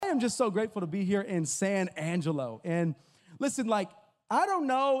am just so grateful to be here in San Angelo. And listen, I don't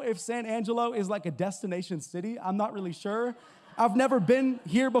know if San Angelo is like a destination city. I'm not really sure. I've never been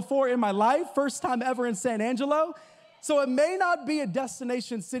here before in my life. First time ever in San Angelo. So it may not be a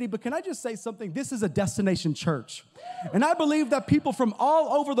destination city, but can I just say something? This is a destination church. And I believe that people from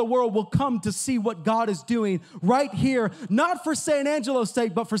all over the world will come to see what God is doing right here, not for San Angelo's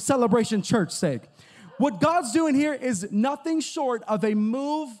sake, but for Celebration Church's sake. What God's doing here is nothing short of a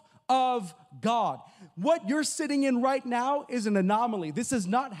move of God. What you're sitting in right now is an anomaly. This is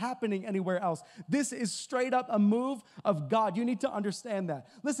not happening anywhere else. This is straight up a move of God. You need to understand that.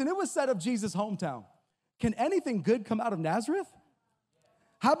 Listen, it was said of Jesus' hometown, can anything good come out of Nazareth?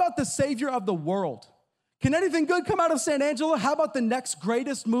 How about the Savior of the world? Can anything good come out of San Angelo? How about the next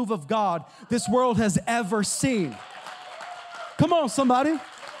greatest move of God this world has ever seen? Come on, somebody.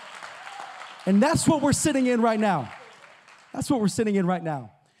 And that's what we're sitting in right now. That's what we're sitting in right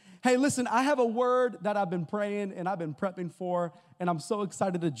now. Hey, listen, I have a word that I've been praying and I've been prepping for, and I'm so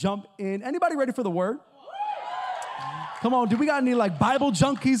excited to jump in. Anybody ready for the word? Come on, do we got any Bible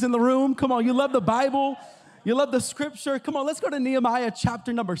junkies in the room? Come on, you love the Bible? You love the scripture? Come on, let's go to Nehemiah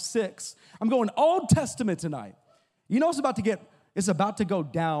chapter number 6. I'm going Old Testament tonight. You know it's about to go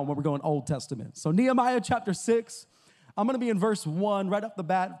down when we're going Old Testament. So Nehemiah chapter 6, I'm going to be in verse 1 right off the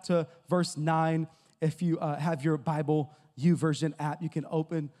bat to verse 9. If you have your Bible YouVersion app, you can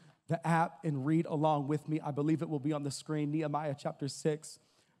open the app and read along with me. I believe it will be on the screen. Nehemiah chapter 6,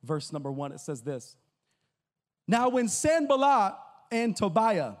 verse number 1. It says this. Now when Sanballat and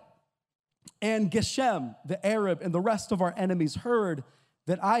Tobiah and Geshem, the Arab, and the rest of our enemies heard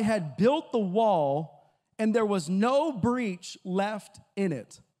that I had built the wall and there was no breach left in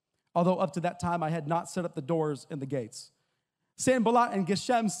it, although up to that time I had not set up the doors and the gates, Sanballat and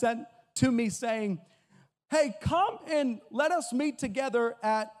Geshem sent to me saying, hey, come and let us meet together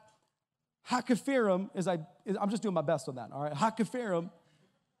at Hakkephirim, I'm just doing my best on that, all right? Hakkephirim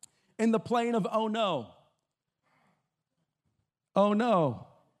in the plain of Ono. Oh no.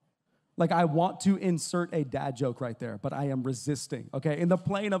 I want to insert a dad joke right there, but I am resisting, okay? In the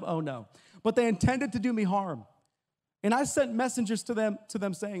plain of Ono. But they intended to do me harm. And I sent messengers to them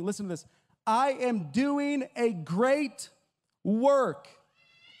saying, listen to this, I am doing a great work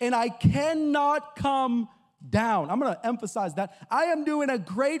and I cannot come down. I'm going to emphasize that. I am doing a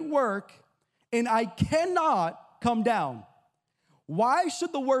great work and I cannot come down. Why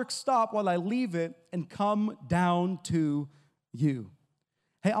should the work stop while I leave it and come down to you?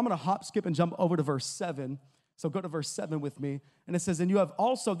 Hey, I'm going to hop, skip, and jump over to verse 7. So go to verse 7 with me. And it says, and you have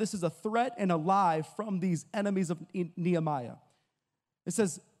also, this is a threat and a lie from these enemies of Nehemiah. It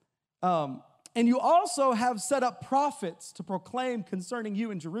says, and you also have set up prophets to proclaim concerning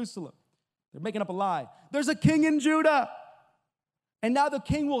you in Jerusalem. They're making up a lie. There's a king in Judah. And now the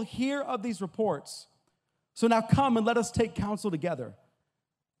king will hear of these reports. So now come and let us take counsel together.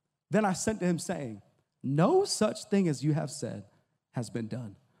 Then I sent to him saying, no such thing as you have said has been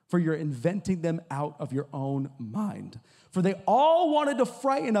done, for you're inventing them out of your own mind. For they all wanted to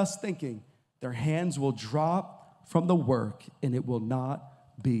frighten us, thinking their hands will drop from the work and it will not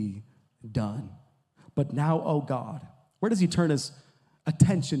be done. But now, O God, where does he turn his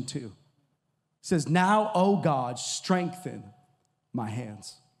attention to? He says, now, O God, strengthen my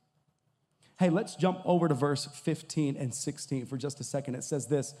hands. Hey, let's jump over to verse 15 and 16 for just a second. It says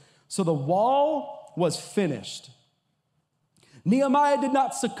this, so the wall was finished. Nehemiah did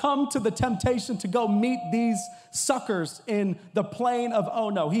not succumb to the temptation to go meet these suckers in the plain of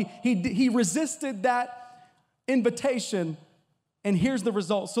Ono. He resisted that invitation, and here's the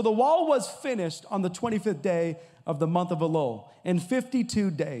result. So the wall was finished on the 25th day of the month of Elul in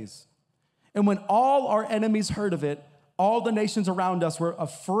 52 days. And when all our enemies heard of it, all the nations around us were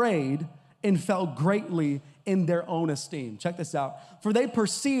afraid and fell greatly in their own esteem. Check this out. For they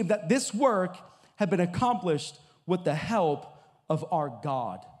perceived that this work had been accomplished with the help of our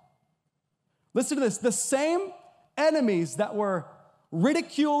God. Listen to this. The same enemies that were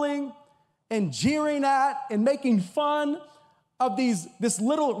ridiculing and jeering at and making fun of this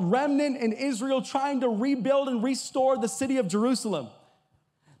little remnant in Israel trying to rebuild and restore the city of Jerusalem.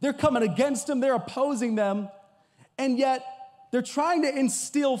 They're coming against them. They're opposing them. And yet they're trying to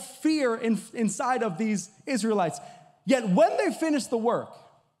instill fear inside of these Israelites. Yet when they finish the work,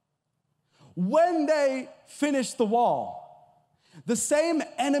 when they finish the wall, the same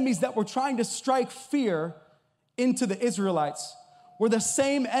enemies that were trying to strike fear into the Israelites were the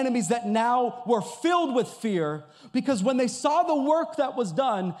same enemies that now were filled with fear, because when they saw the work that was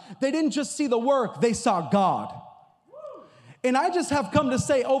done, they didn't just see the work, they saw God. And I just have come to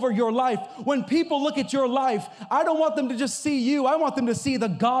say over your life, when people look at your life, I don't want them to just see you. I want them to see the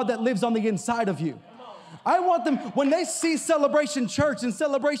God that lives on the inside of you. I want them, when they see Celebration Church and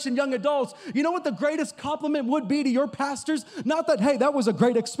Celebration Young Adults, you know what the greatest compliment would be to your pastors? Not that, hey, that was a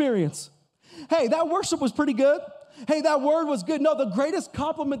great experience. Hey, that worship was pretty good. Hey, that word was good. No, the greatest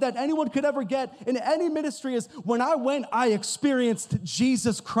compliment that anyone could ever get in any ministry is when I went, I experienced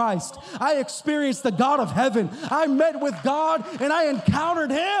Jesus Christ. I experienced the God of heaven. I met with God and I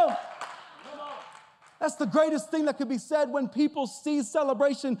encountered him. That's the greatest thing that could be said when people see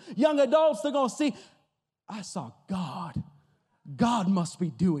Celebration Young Adults. They're going to see, I saw God. God must be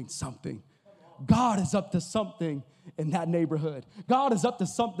doing something. God is up to something in that neighborhood. God is up to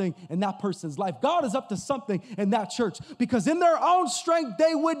something in that person's life. God is up to something in that church. Because in their own strength,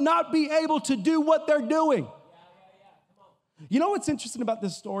 they would not be able to do what they're doing. You know what's interesting about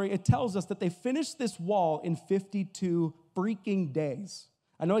this story? It tells us that they finished this wall in 52 freaking days.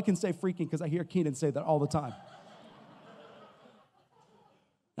 I know I can say freaking because I hear Keenan say that all the time.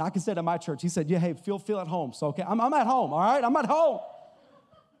 Now, I can say it at my church. He said, yeah, hey, feel at home. So, okay, I'm at home, all right? I'm at home.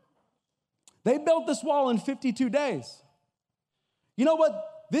 They built this wall in 52 days. You know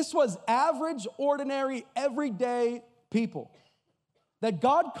what? This was average, ordinary, everyday people that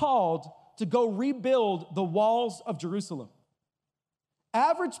God called to go rebuild the walls of Jerusalem.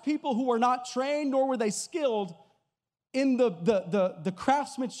 Average people who were not trained nor were they skilled in the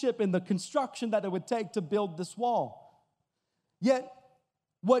craftsmanship and the construction that it would take to build this wall. Yet,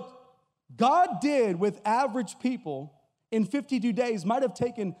 what God did with average people in 52 days might have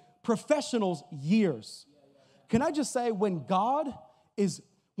taken professionals years. Can I just say, when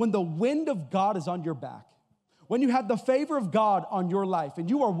the wind of God is on your back, when you have the favor of God on your life and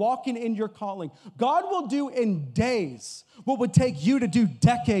you are walking in your calling, God will do in days what would take you to do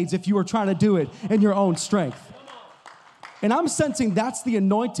decades if you were trying to do it in your own strength. And I'm sensing that's the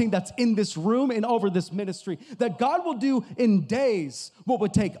anointing that's in this room and over this ministry, that God will do in days what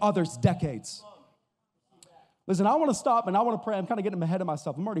would take others decades. Listen, I want to stop and I want to pray. I'm kind of getting ahead of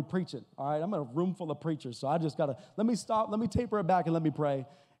myself. I'm already preaching, all right? I'm in a room full of preachers, so I just got to, let me stop, let me taper it back and let me pray.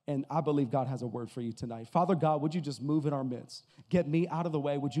 And I believe God has a word for you tonight. Father God, would you just move in our midst? Get me out of the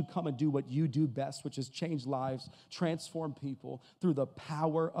way. Would you come and do what you do best, which is change lives, transform people through the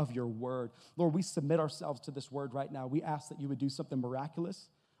power of your word. Lord, we submit ourselves to this word right now. We ask that you would do something miraculous.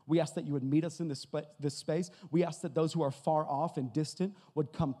 We ask that you would meet us in this space. We ask that those who are far off and distant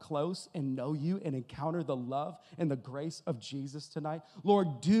would come close and know you and encounter the love and the grace of Jesus tonight.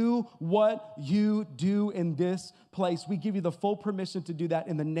 Lord, do what you do in this place. We give you the full permission to do that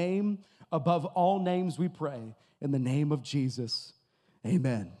in the name above all names, we pray. In the name of Jesus,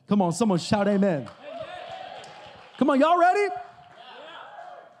 amen. Come on, someone shout amen. Come on, y'all ready?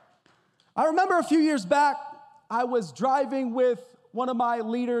 I remember a few years back, I was driving with one of my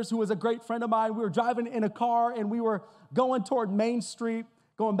leaders who was a great friend of mine. We were driving in a car and we were going toward Main Street,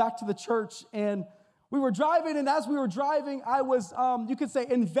 going back to the church. And we were driving, and as we were driving, I was, you could say,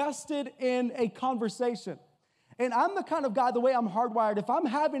 invested in a conversation. And I'm the kind of guy, the way I'm hardwired, if I'm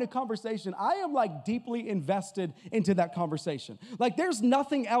having a conversation, I am like deeply invested into that conversation. Like there's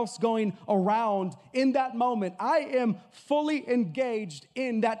nothing else going around in that moment. I am fully engaged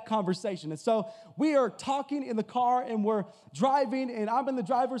in that conversation. And so we are talking in the car and we're driving and I'm in the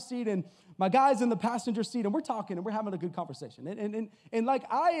driver's seat and my guy's in the passenger seat and we're talking and we're having a good conversation. And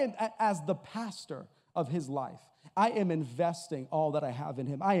like I am, as the pastor of his life, I am investing all that I have in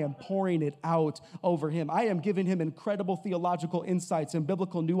him. I am pouring it out over him. I am giving him incredible theological insights and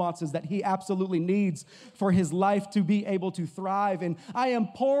biblical nuances that he absolutely needs for his life to be able to thrive. And I am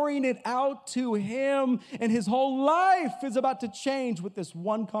pouring it out to him, and his whole life is about to change with this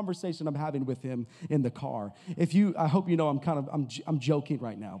one conversation I'm having with him in the car. I hope you know I'm joking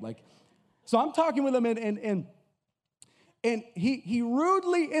right now. So I'm talking with him, and he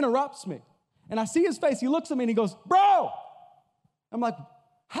rudely interrupts me. And I see his face. He looks at me and he goes, bro. I'm like,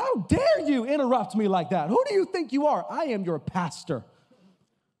 how dare you interrupt me like that? Who do you think you are? I am your pastor.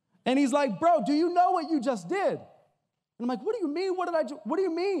 And he's like, bro, do you know what you just did? And I'm like, what do you mean? What do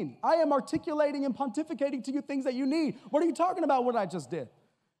you mean? I am articulating and pontificating to you things that you need. What are you talking about what I just did?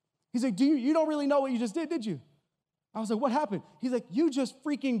 He's like, you don't really know what you just did you? I was like, what happened? He's like, you just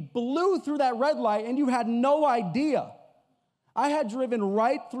freaking blew through that red light and you had no idea. I had driven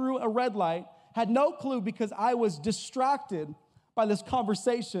right through a red light, had no clue because I was distracted by this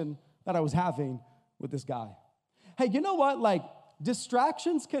conversation that I was having with this guy. Hey, you know what?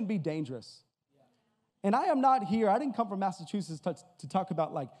 Distractions can be dangerous. And I am not here, I didn't come from Massachusetts to talk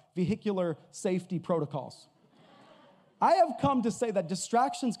about vehicular safety protocols. I have come to say that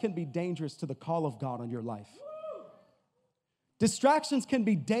distractions can be dangerous to the call of God on your life. Distractions can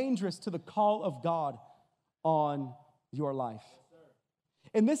be dangerous to the call of God on your life.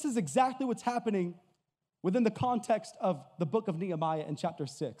 And this is exactly what's happening within the context of the book of Nehemiah in chapter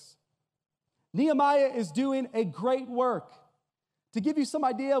 6. Nehemiah is doing a great work. To give you some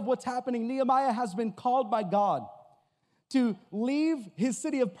idea of what's happening, Nehemiah has been called by God to leave his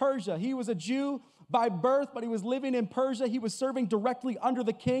city of Persia. He was a Jew by birth, but he was living in Persia. He was serving directly under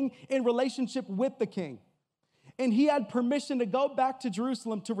the king in relationship with the king. And he had permission to go back to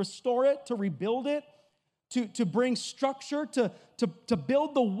Jerusalem to restore it, to rebuild it, to bring structure, to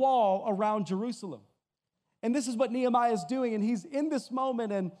build the wall around Jerusalem. And this is what Nehemiah is doing. And he's in this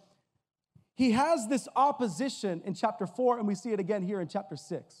moment, and he has this opposition in chapter 4, and we see it again here in chapter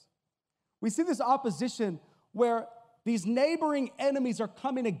 6. We see this opposition where these neighboring enemies are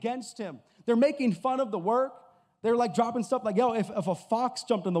coming against him. They're making fun of the work. They're like dropping stuff like, yo, if a fox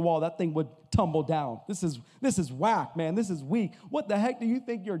jumped in the wall, that thing would tumble down. This is whack, man. This is weak. What the heck do you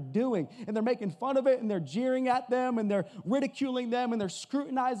think you're doing? And they're making fun of it, and they're jeering at them, and they're ridiculing them, and they're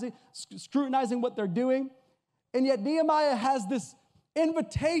scrutinizing what they're doing. And yet Nehemiah has this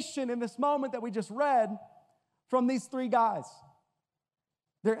invitation in this moment that we just read from these three guys.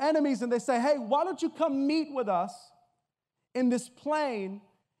 They're enemies, and they say, hey, why don't you come meet with us in this plain,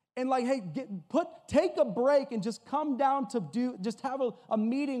 and like, hey, take a break and just come down to just have a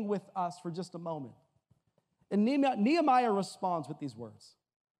meeting with us for just a moment. And Nehemiah responds with these words.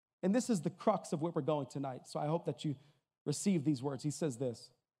 And this is the crux of where we're going tonight. So I hope that you receive these words. He says this: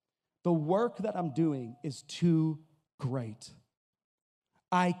 the work that I'm doing is too great.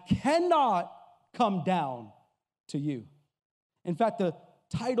 I cannot come down to you. In fact, the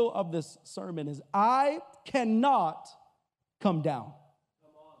title of this sermon is I Cannot Come Down.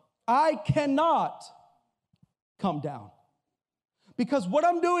 I cannot come down. Because what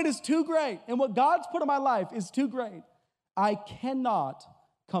I'm doing is too great, and what God's put in my life is too great. I cannot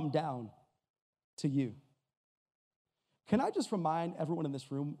come down to you. Can I just remind everyone in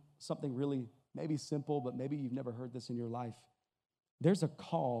this room something really maybe simple, but maybe you've never heard this in your life? There's a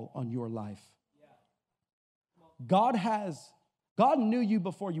call on your life. God knew you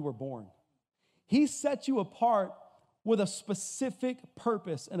before you were born. He set you apart with a specific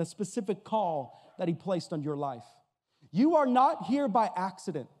purpose and a specific call that he placed on your life. You are not here by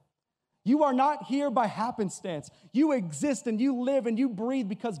accident. You are not here by happenstance. You exist and you live and you breathe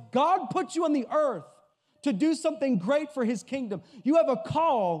because God put you on the earth to do something great for his kingdom. You have a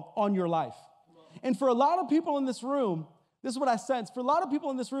call on your life. And for a lot of people in this room, this is what I sense. For a lot of people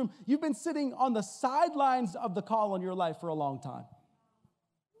in this room, you've been sitting on the sidelines of the call on your life for a long time.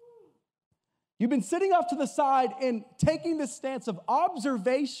 You've been sitting off to the side and taking this stance of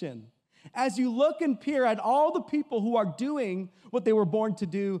observation as you look and peer at all the people who are doing what they were born to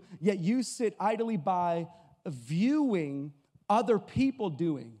do, yet you sit idly by viewing other people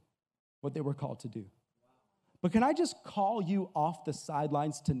doing what they were called to do. But can I just call you off the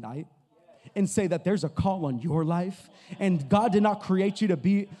sidelines tonight and say that there's a call on your life, and God did not create you to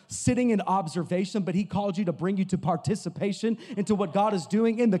be sitting in observation, but he called you to bring you to participation into what God is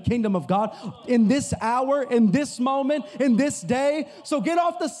doing in the kingdom of God in this hour, in this moment, in this day. So get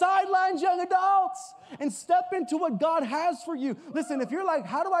off the sidelines, young adults, and step into what God has for you. Listen, if you're like,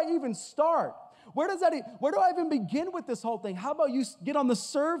 how do I even start? Where do I even begin with this whole thing? How about you get on the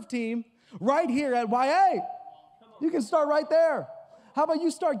serve team right here at YA? You can start right there. How about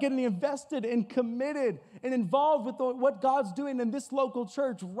you start getting invested and committed and involved with what God's doing in this local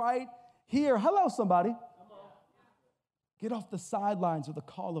church right here? Hello, somebody. Get off the sidelines with the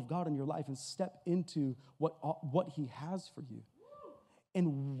call of God in your life and step into what he has for you.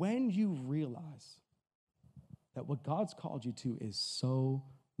 And when you realize that what God's called you to is so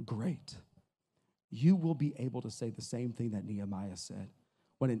great, you will be able to say the same thing that Nehemiah said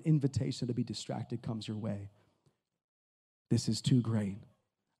when an invitation to be distracted comes your way. This is too great.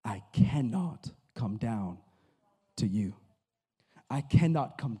 I cannot come down to you. I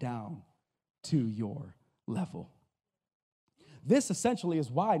cannot come down to your level. This essentially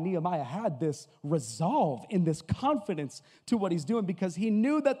is why Nehemiah had this resolve and this confidence to what he's doing, because he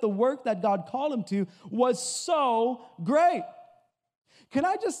knew that the work that God called him to was so great. Can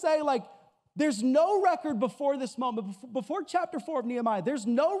I just say, there's no record before this moment, before chapter 4 of Nehemiah, there's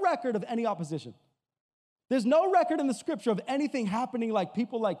no record of any opposition. There's no record in the scripture of anything happening, like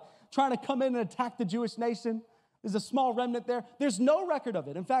people trying to come in and attack the Jewish nation. There's a small remnant there. There's no record of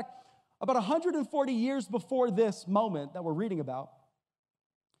it. In fact, about 140 years before this moment that we're reading about,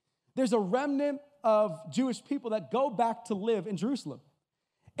 there's a remnant of Jewish people that go back to live in Jerusalem.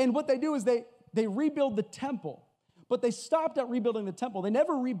 And what they do is they rebuild the temple. But they stopped at rebuilding the temple. They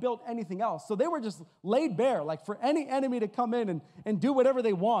never rebuilt anything else. So they were just laid bare, like for any enemy to come in and do whatever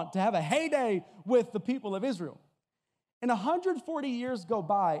they want, to have a heyday with the people of Israel. And 140 years go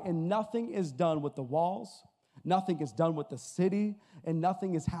by, and nothing is done with the walls, nothing is done with the city, and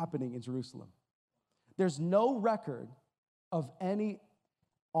nothing is happening in Jerusalem. There's no record of any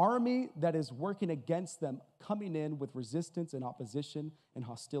army that is working against them coming in with resistance and opposition and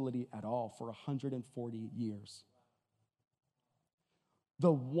hostility at all for 140 years.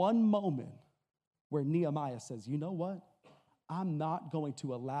 The one moment where Nehemiah says, you know what? I'm not going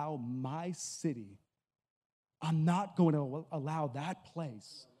to allow my city, I'm not going to allow that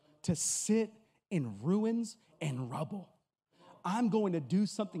place to sit in ruins and rubble. I'm going to do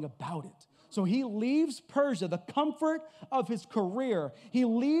something about it. So he leaves Persia, the comfort of his career. He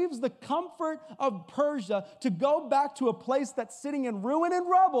leaves the comfort of Persia to go back to a place that's sitting in ruin and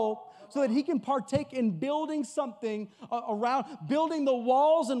rubble so that he can partake in building something around, building the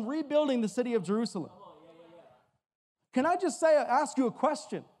walls and rebuilding the city of Jerusalem. Can I just ask you a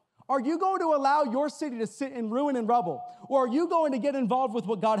question? Are you going to allow your city to sit in ruin and rubble? Or are you going to get involved with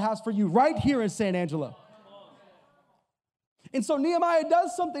what God has for you right here in San Angelo? And so Nehemiah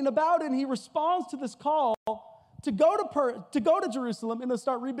does something about it, and he responds to this call to go to Jerusalem and to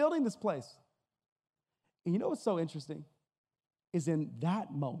start rebuilding this place. And you know what's so interesting? Is in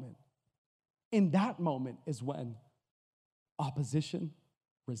that moment is when opposition,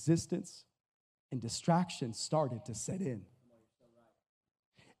 resistance, and distraction started to set in.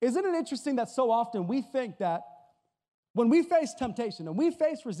 Isn't it interesting that so often we think that when we face temptation and we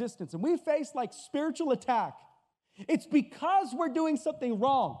face resistance and we face like spiritual attack, it's because we're doing something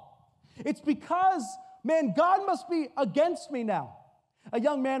wrong. It's because, man, God must be against me now. A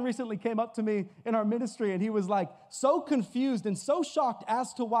young man recently came up to me in our ministry, and he was like so confused and so shocked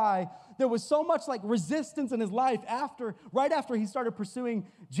as to why there was so much like resistance in his life right after he started pursuing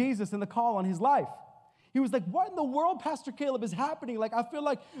Jesus and the call on his life. He was like, what in the world, Pastor Caleb, is happening? Like, I feel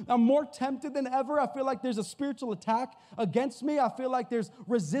like I'm more tempted than ever. I feel like there's a spiritual attack against me. I feel like there's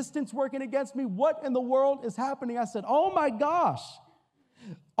resistance working against me. What in the world is happening? I said, oh my gosh.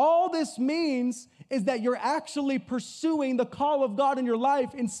 All this means is that you're actually pursuing the call of God in your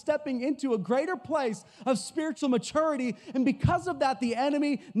life and stepping into a greater place of spiritual maturity. And because of that, the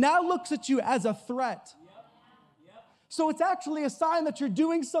enemy now looks at you as a threat. So it's actually a sign that you're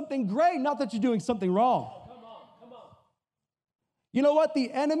doing something great, not that you're doing something wrong. Come on. You know what? The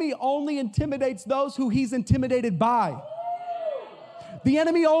enemy only intimidates those who he's intimidated by. The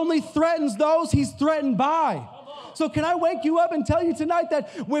enemy only threatens those he's threatened by. So can I wake you up and tell you tonight that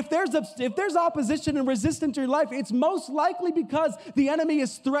if there's opposition and resistance in your life, it's most likely because the enemy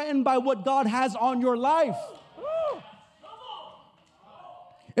is threatened by what God has on your life.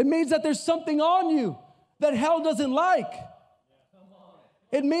 It means that there's something on you that hell doesn't like.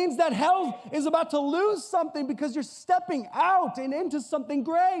 It means that hell is about to lose something because you're stepping out and into something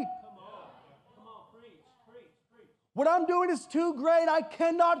great. Come on, preach. What I'm doing is too great. I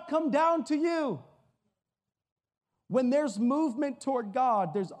cannot come down to you. When there's movement toward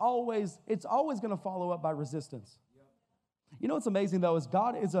God, it's always going to follow up by resistance. You know what's amazing though is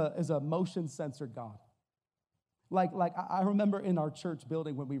God is a motion sensor God. Like I remember in our church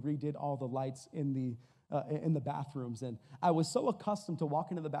building when we redid all the lights in the bathrooms, and I was so accustomed to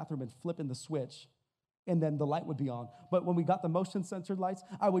walking into the bathroom and flipping the switch, and then the light would be on. But when we got the motion sensor lights,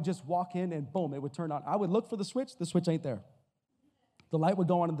 I would just walk in and boom, it would turn on. I would look for the switch ain't there. The light would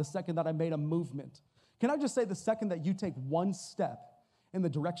go on in the second that I made a movement. Can I just say the second that you take one step in the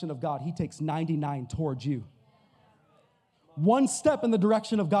direction of God, he takes 99 towards you. One step in the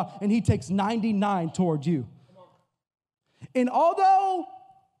direction of God, and he takes 99 towards you. And although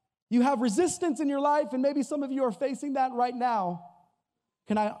you have resistance in your life, and maybe some of you are facing that right now,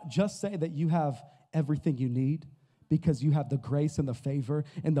 can I just say that you have everything you need because you have the grace and the favor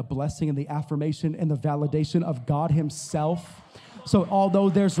and the blessing and the affirmation and the validation of God himself. So although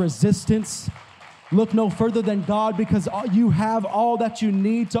there's resistance, look no further than God because you have all that you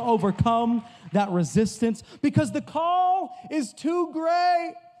need to overcome that resistance because the call is too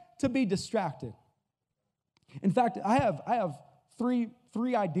great to be distracted. In fact, I have three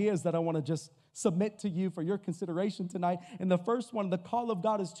ideas that I want to just submit to you for your consideration tonight. And the first one, the call of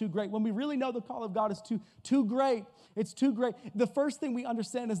God is too great. When we really know the call of God is too great, it's too great. The first thing we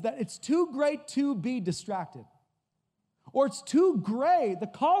understand is that it's too great to be distracted. Or it's too great, the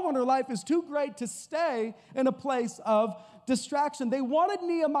call on our life is too great to stay in a place of distraction. They wanted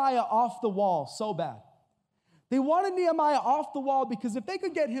Nehemiah off the wall so bad. They wanted Nehemiah off the wall because if they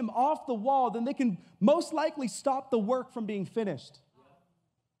could get him off the wall, then they can most likely stop the work from being finished.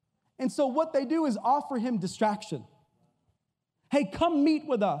 And so what they do is offer him distraction. Hey, come meet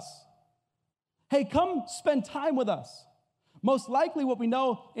with us. Hey, come spend time with us. Most likely what we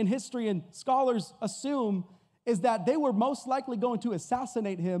know in history and scholars assume is that they were most likely going to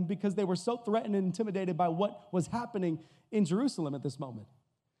assassinate him because they were so threatened and intimidated by what was happening in Jerusalem at this moment.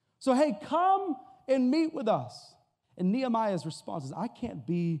 So, hey, come and meet with us. And Nehemiah's response is,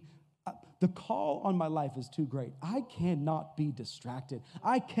 the call on my life is too great. I cannot be distracted.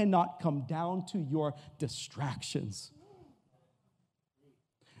 I cannot come down to your distractions.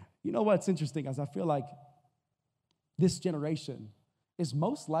 You know what's interesting is I feel like this generation is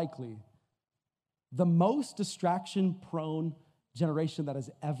most likely the most distraction-prone generation that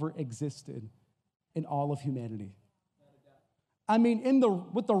has ever existed in all of humanity. I mean,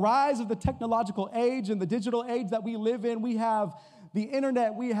 with the rise of the technological age and the digital age that we live in, we have the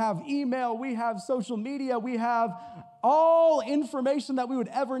internet, we have email, we have social media, we have all information that we would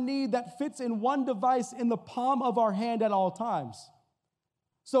ever need that fits in one device in the palm of our hand at all times.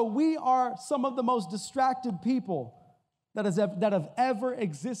 So we are some of the most distracted people that have ever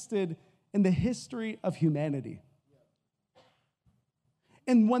existed in the history of humanity.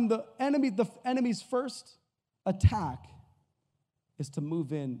 And when the enemy's first attack is to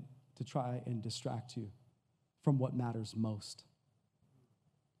move in to try and distract you from what matters most.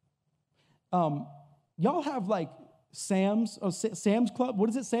 Y'all have like Sam's Club, what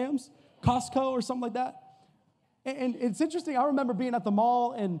is it, Sam's? Costco or something like that? And it's interesting, I remember being at the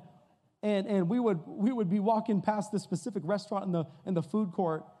mall and we would be walking past this specific restaurant in the food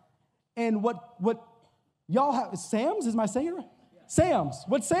court. And what y'all have, Sam's, is my saying it right? Sam's.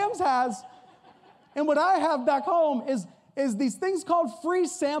 What Sam's has and what I have back home is these things called free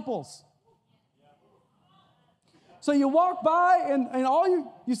samples. So you walk by and all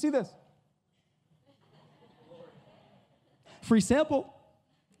you see this. Free sample.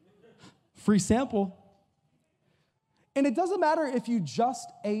 Free sample. And it doesn't matter if you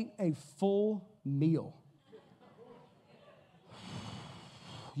just ate a full meal.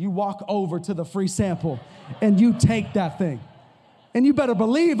 You walk over to the free sample and you take that thing. And you better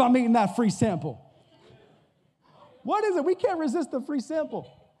believe I'm eating that free sample. What is it? We can't resist the free sample.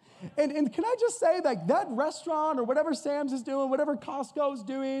 And can I just say that restaurant or whatever Sam's is doing, whatever Costco is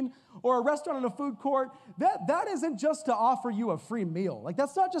doing, or a restaurant in a food court, that isn't just to offer you a free meal. Like,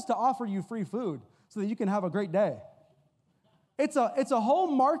 that's not just to offer you free food so that you can have a great day. It's a whole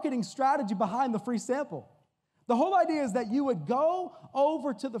marketing strategy behind the free sample. The whole idea is that you would go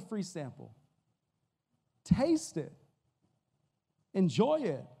over to the free sample, taste it, enjoy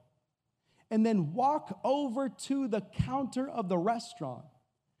it, and then walk over to the counter of the restaurant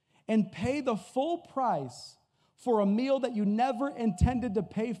and pay the full price for a meal that you never intended to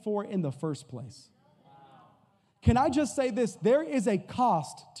pay for in the first place. Can I just say this? There is a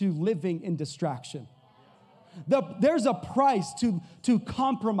cost to living in distraction. There's a price to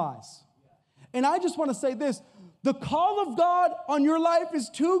compromise. And I just want to say this. The call of God on your life is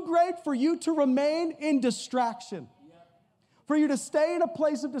too great for you to remain in distraction. For you to stay in a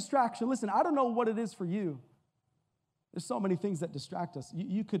place of distraction. Listen, I don't know what it is for you. There's so many things that distract us.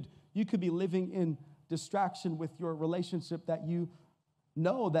 You could be living in distraction with your relationship that you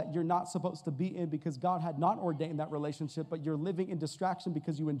know that you're not supposed to be in because God had not ordained that relationship, but you're living in distraction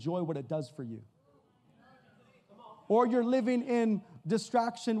because you enjoy what it does for you. Or you're living in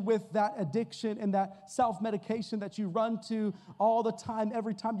distraction with that addiction and that self-medication that you run to all the time.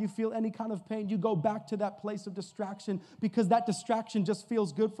 Every time you feel any kind of pain, you go back to that place of distraction because that distraction just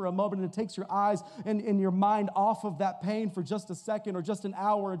feels good for a moment and it takes your eyes and your mind off of that pain for just a second or just an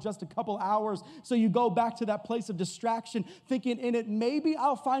hour or just a couple hours. So you go back to that place of distraction thinking in it, maybe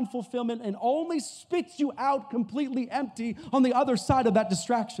I'll find fulfillment, and only spits you out completely empty on the other side of that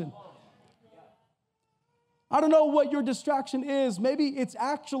distraction. I don't know what your distraction is. Maybe it's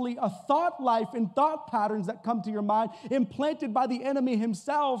actually a thought life and thought patterns that come to your mind, implanted by the enemy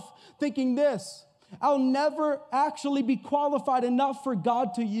himself, thinking this: I'll never actually be qualified enough for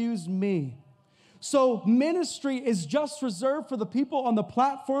God to use me. So ministry is just reserved for the people on the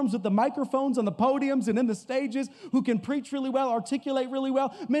platforms with the microphones on the podiums and in the stages who can preach really well, articulate really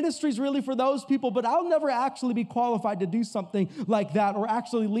well. Ministry is really for those people, but I'll never actually be qualified to do something like that, or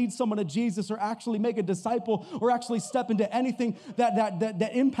actually lead someone to Jesus, or actually make a disciple, or actually step into anything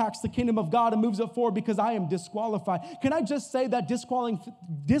that impacts the kingdom of God and moves it forward, because I am disqualified. Can I just say that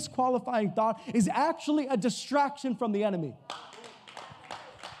disqualifying thought is actually a distraction from the enemy?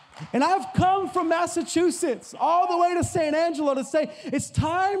 And I've come from Massachusetts all the way to San Angelo to say it's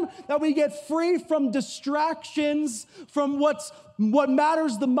time that we get free from distractions from what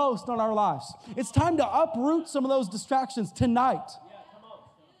matters the most on our lives. It's time to uproot some of those distractions tonight.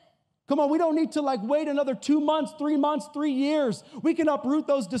 Come on, we don't need to wait another 2 months, 3 months, 3 years. We can uproot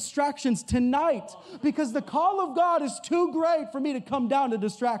those distractions tonight because the call of God is too great for me to come down to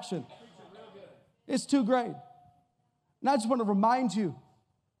distraction. It's too great. And I just want to remind you,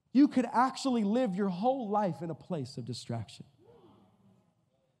 you could actually live your whole life in a place of distraction.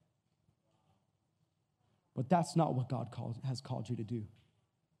 But that's not what God has called you to do.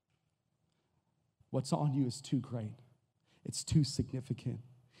 What's on you is too great. It's too significant.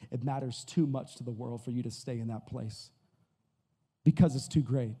 It matters too much to the world for you to stay in that place. Because it's too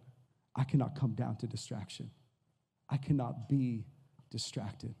great, I cannot come down to distraction. I cannot be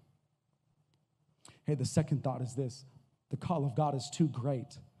distracted. Hey, the second thought is this. The call of God is too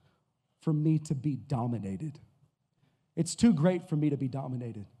great for me to be dominated. It's too great for me to be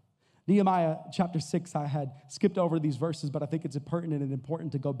dominated. Nehemiah chapter 6, I had skipped over these verses, but I think it's pertinent and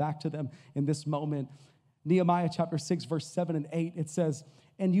important to go back to them in this moment. Nehemiah chapter 6, verse 7 and 8, it says,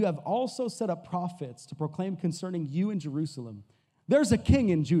 "And you have also set up prophets to proclaim concerning you in Jerusalem. There's a king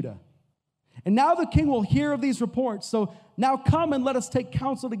in Judah. And now the king will hear of these reports. So now come and let us take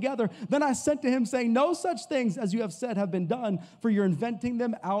counsel together. Then I sent to him saying, no such things as you have said have been done, for you're inventing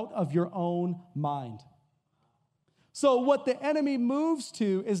them out of your own mind." So what the enemy moves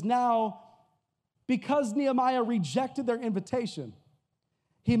to is now, because Nehemiah rejected their invitation,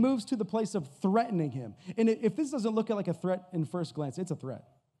 he moves to the place of threatening him. And if this doesn't look like a threat in first glance, it's a threat.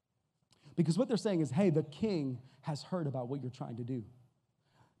 Because what they're saying is, hey, the king has heard about what you're trying to do.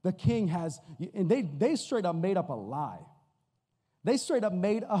 The king has, and they straight up made up a lie. They straight up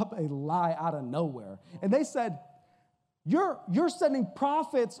made up a lie out of nowhere. And they said, you're sending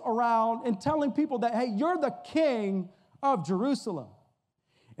prophets around and telling people that, hey, you're the king of Jerusalem.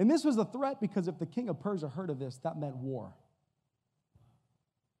 And this was a threat because if the king of Persia heard of this, that meant war.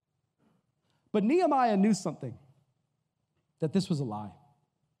 But Nehemiah knew something, that this was a lie.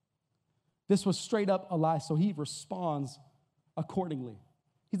 This was straight up a lie, so he responds accordingly.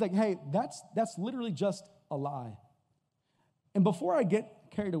 He's like, hey, that's literally just a lie. And before I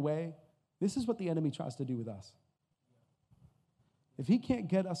get carried away, this is what the enemy tries to do with us. If he can't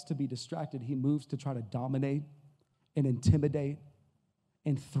get us to be distracted, he moves to try to dominate and intimidate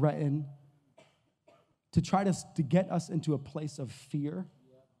and threaten, to try to get us into a place of fear.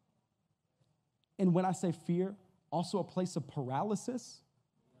 And when I say fear, also a place of paralysis,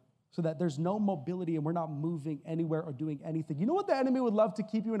 so that there's no mobility and we're not moving anywhere or doing anything. You know what the enemy would love to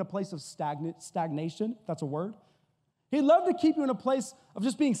keep you in a place of stagnation, if that's a word? He'd love to keep you in a place of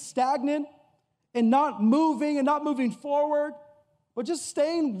just being stagnant and not moving forward, but just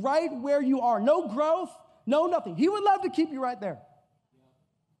staying right where you are. No growth, no nothing. He would love to keep you right there.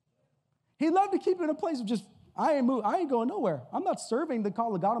 He'd love to keep you in a place of just, I ain't going nowhere. I'm not serving the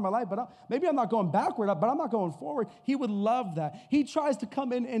call of God in my life, but maybe I'm not going backward, but I'm not going forward. He would love that. He tries to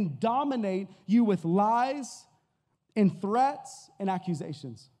come in and dominate you with lies and threats and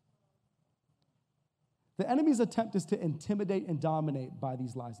accusations. The enemy's attempt is to intimidate and dominate by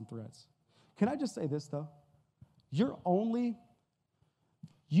these lies and threats. Can I just say this, though? The only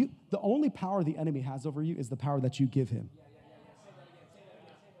power the enemy has over you is the power that you give him.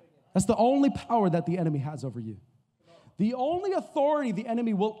 That's the only power that the enemy has over you. The only authority the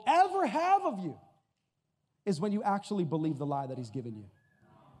enemy will ever have of you is when you actually believe the lie that he's given you.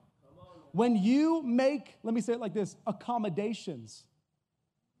 When you make, let me say it like this, accommodations.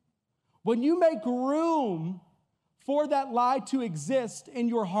 When you make room for that lie to exist in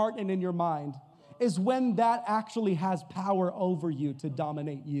your heart and in your mind, is when that actually has power over you to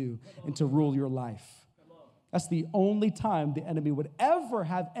dominate you and to rule your life. That's the only time the enemy would ever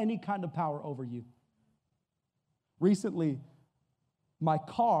have any kind of power over you. Recently, my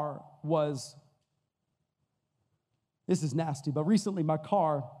car was, this is nasty, but recently my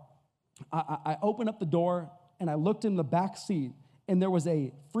car, I opened up the door and I looked in the back seat and there was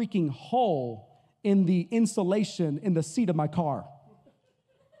a freaking hole in the insulation in the seat of my car.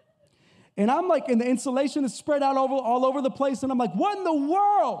 And I'm like, and the insulation is spread out all over the place, and I'm like, what in the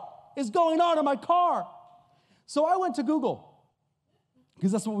world is going on in my car? So I went to Google,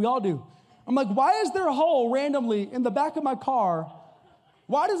 because that's what we all do. I'm like, why is there a hole randomly in the back of my car?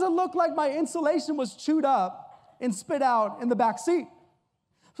 Why does it look like my insulation was chewed up and spit out in the back seat?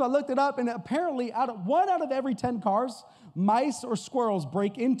 So I looked it up, and apparently one out of every 10 cars, mice or squirrels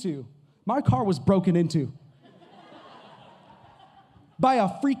break into. My car was broken into by a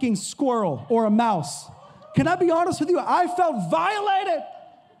freaking squirrel or a mouse. Can I be honest with you? I felt violated.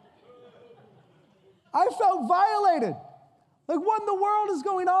 Like, what in the world is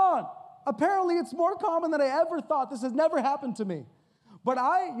going on? Apparently, it's more common than I ever thought. This has never happened to me. But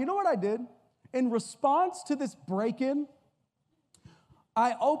you know what I did? In response to this break-in,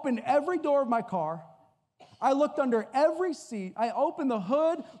 I opened every door of my car. I looked under every seat. I opened the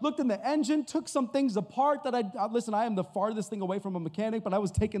hood, looked in the engine, took some things apart that listen, I am the farthest thing away from a mechanic, but I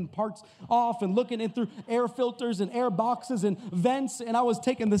was taking parts off and looking in through air filters and air boxes and vents, and I was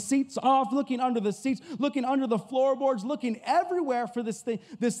taking the seats off, looking under the seats, looking under the floorboards, looking everywhere for this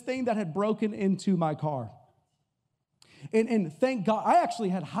thing that had broken into my car. And thank God, I actually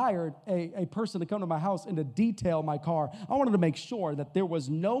had hired a person to come to my house and to detail my car. I wanted to make sure that there was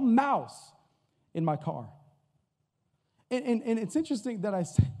no mouse in my car. And it's interesting that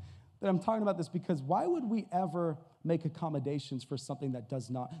I'm talking about this, because why would we ever make accommodations for something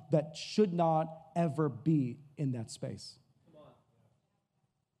that should not ever be in that space?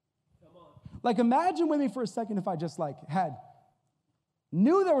 Come on. Like, imagine with me for a second if I just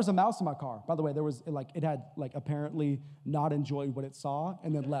knew there was a mouse in my car. By the way, it had apparently not enjoyed what it saw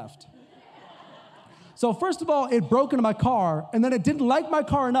and then left. So first of all, it broke into my car, and then it didn't like my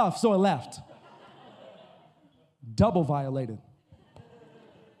car enough, so it left. Double violated.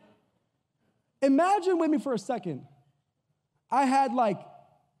 Imagine with me for a second, I had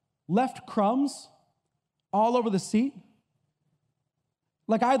left crumbs all over the seat.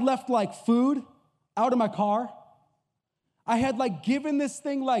 I'd left food out of my car. I had given this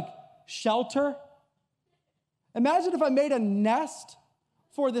thing shelter. Imagine if I made a nest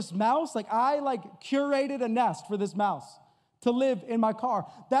for this mouse. I curated a nest for this mouse to live in my car.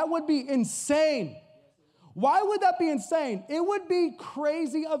 That would be insane. Why would that be insane? It would be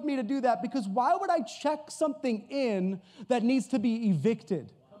crazy of me to do that, because why would I check something in that needs to be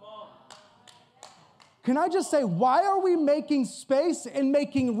evicted? Can I just say, why are we making space and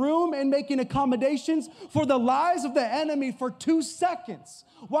making room and making accommodations for the lies of the enemy for 2 seconds?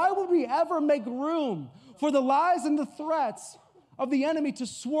 Why would we ever make room for the lies and the threats of the enemy to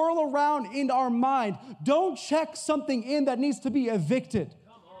swirl around in our mind? Don't check something in that needs to be evicted.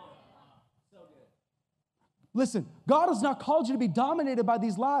 Listen, God has not called you to be dominated by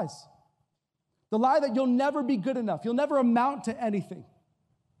these lies. The lie that you'll never be good enough, you'll never amount to anything.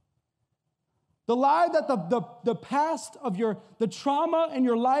 The lie that the past of the trauma in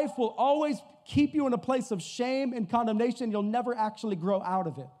your life will always keep you in a place of shame and condemnation. You'll never actually grow out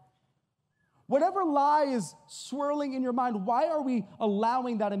of it. Whatever lie is swirling in your mind, why are we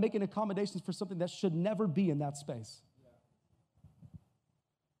allowing that and making accommodations for something that should never be in that space?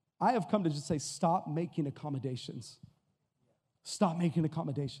 I have come to just say, stop making accommodations. Stop making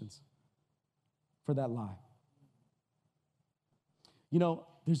accommodations for that lie. You know,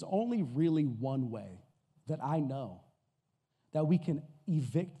 there's only really one way that I know that we can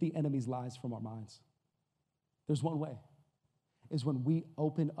evict the enemy's lies from our minds. There's one way, is when we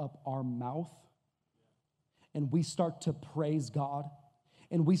open up our mouth and we start to praise God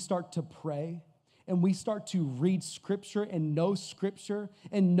and we start to pray and we start to read Scripture and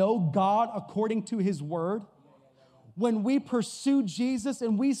know God according to His Word. When we pursue Jesus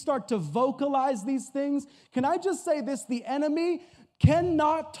and we start to vocalize these things, can I just say this? The enemy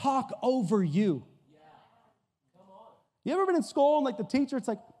cannot talk over you. You ever been in school and the teacher, it's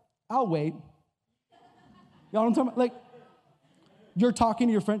I'll wait. Y'all know what I'm talking about? You're talking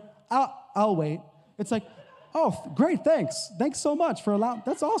to your friend, I'll wait. It's oh, great, thanks. Thanks so much for allowing,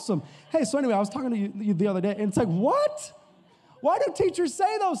 that's awesome. Hey, so anyway, I was talking to you the other day, and it's what? Why do teachers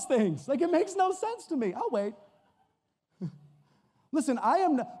say those things? It makes no sense to me. I'll wait. Listen,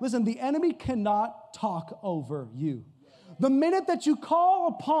 the enemy cannot talk over you. The minute that you call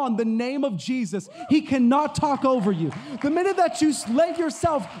upon the name of Jesus, he cannot talk over you. The minute that you let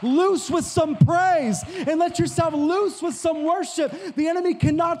yourself loose with some praise and let yourself loose with some worship, the enemy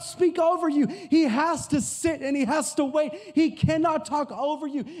cannot speak over you. He has to sit and he has to wait. He cannot talk over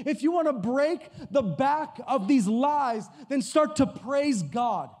you. If you want to break the back of these lies, then start to praise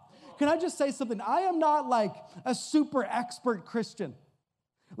God. Can I just say something? I am not a super expert Christian.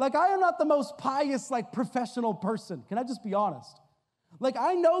 I am not the most pious, professional person. Can I just be honest?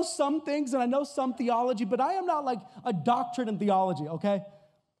 I know some things and I know some theology, but I am not a doctorate in theology, okay?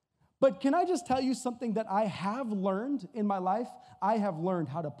 But can I just tell you something that I have learned in my life? I have learned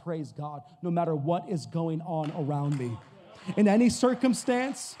how to praise God no matter what is going on around me. In any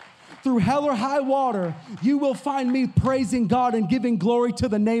circumstance, through hell or high water, you will find me praising God and giving glory to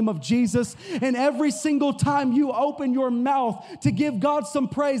the name of Jesus. And every single time you open your mouth to give God some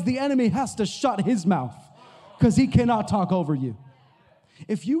praise, the enemy has to shut his mouth because he cannot talk over you.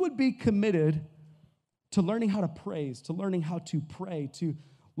 If you would be committed to learning how to praise, to learning how to pray, to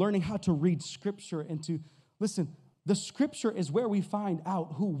learning how to read Scripture, and to, listen, the Scripture is where we find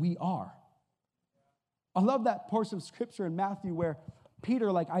out who we are. I love that portion of Scripture in Matthew where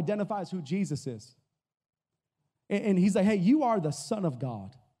Peter identifies who Jesus is. And he's like, hey, you are the Son of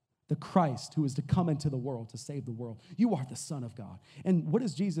God, the Christ who is to come into the world to save the world. You are the Son of God. And what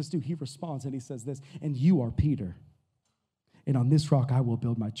does Jesus do? He responds and he says this, and you are Peter. And on this rock I will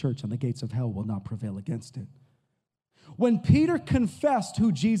build my church, and the gates of hell will not prevail against it. When Peter confessed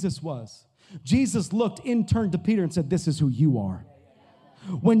who Jesus was, Jesus looked in turn to Peter and said, this is who you are.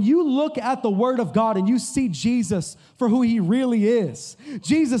 When you look at the Word of God and you see Jesus for who he really is,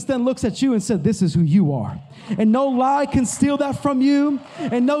 Jesus then looks at you and said, this is who you are. And no lie can steal that from you,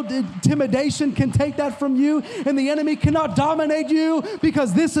 and no intimidation can take that from you, and the enemy cannot dominate you,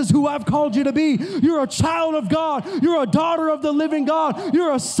 because this is who I've called you to be. You're a child of God. You're a daughter of the living God.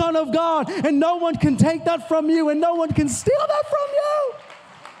 You're a son of God, and no one can take that from you, and no one can steal that from you.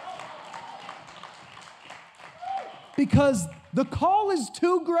 Because the call is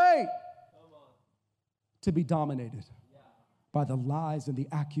too great to be dominated by the lies and the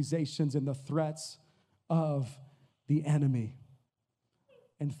accusations and the threats of the enemy.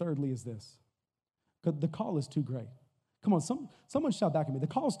 And thirdly is this. The call is too great. Come on, someone shout back at me. The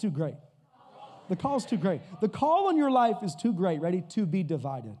call is too great. The call is too great. The call on your life is too great, ready, to be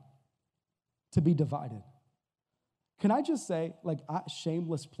divided. To be divided. Can I just say, like,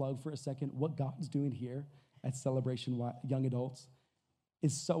 shameless plug for a second, what God's doing here at Celebration Young Adults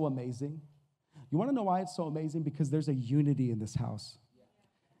is so amazing. You want to know why it's so amazing? Because there's a unity in this house.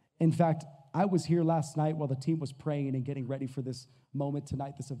 In fact, I was here last night while the team was praying and getting ready for this moment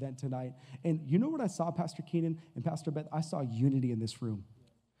tonight, this event tonight. And you know what I saw, Pastor Keenan and Pastor Beth? I saw unity in this room.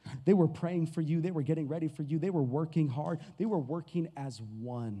 They were praying for you. They were getting ready for you. They were working hard. They were working as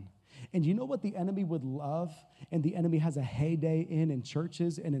one. And you know what the enemy would love, and the enemy has a heyday in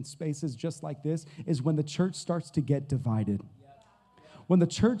churches and in spaces just like this, is when the church starts to get divided. When the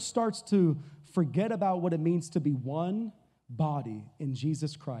church starts to forget about what it means to be one body in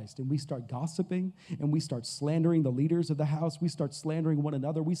Jesus Christ, and we start gossiping, and we start slandering the leaders of the house, we start slandering one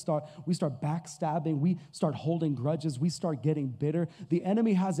another, we start backstabbing, we start holding grudges, we start getting bitter. The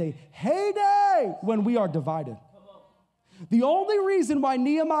enemy has a heyday when we are divided. The only reason why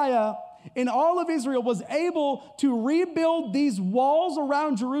Nehemiah in all of Israel was able to rebuild these walls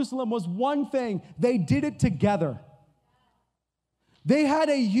around Jerusalem was one thing. They did it together. They had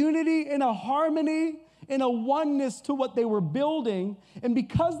a unity and a harmony and a oneness to what they were building. And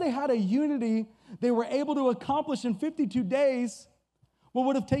because they had a unity, they were able to accomplish in 52 days what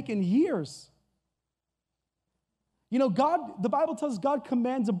would have taken years. You know, the Bible tells us God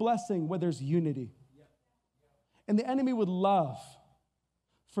commands a blessing where there's unity. And the enemy would love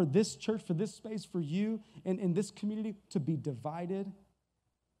for this church, for this space, for you, and in this community to be divided,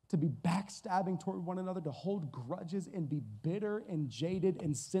 to be backstabbing toward one another, to hold grudges and be bitter and jaded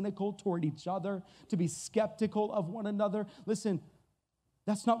and cynical toward each other, to be skeptical of one another. Listen,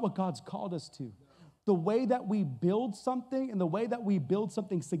 that's not what God's called us to. The way that we build something and the way that we build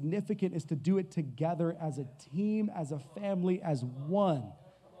something significant is to do it together as a team, as a family, as one.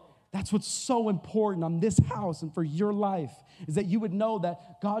 That's what's so important on this house and for your life, is that you would know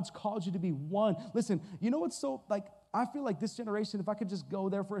that God's called you to be one. Listen, you know what's so, I feel like this generation, if I could just go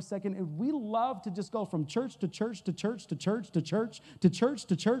there for a second, and we love to just go from church to church to church to church to church to church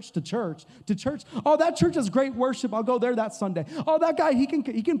to church to church to church. Oh, that church has great worship. I'll go there that Sunday. Oh, that guy, he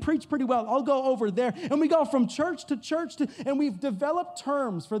can preach pretty well. I'll go over there. And we go from church to church and we've developed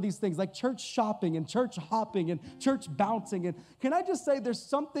terms for these things like church shopping and church hopping and church bouncing. And can I just say there's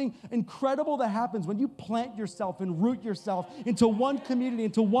something incredible that happens when you plant yourself and root yourself into one community,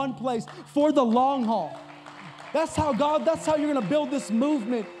 into one place for the long haul. That's how you're going to build this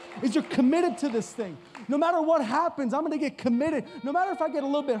movement, is you're committed to this thing. No matter what happens, I'm going to get committed. No matter if I get a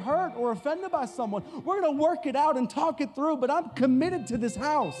little bit hurt or offended by someone, we're going to work it out and talk it through, but I'm committed to this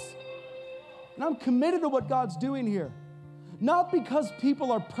house. And I'm committed to what God's doing here. Not because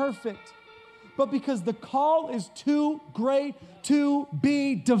people are perfect, but because the call is too great to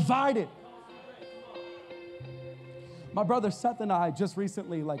be divided. My brother Seth and I just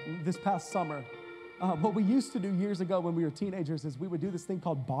recently, this past summer, what we used to do years ago when we were teenagers is we would do this thing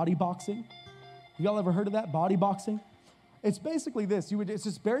called body boxing. Have y'all ever heard of that, body boxing? It's basically this. It's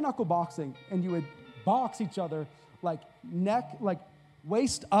just bare knuckle boxing, and you would box each other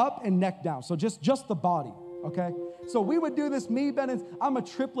waist up and neck down. So just the body, okay? So we would do this, me, Ben, and I'm a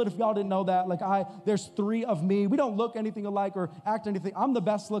triplet if y'all didn't know that. There's 3 of me. We don't look anything alike or act anything. I'm the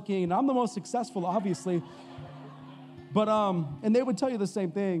best looking, and I'm the most successful, obviously. But, and they would tell you the same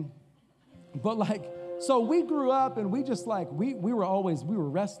thing. But so we grew up and we just we were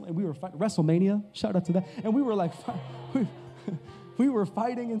wrestling, we were fighting, WrestleMania, shout out to that. And we were we were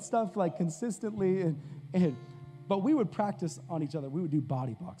fighting and stuff consistently but we would practice on each other. We would do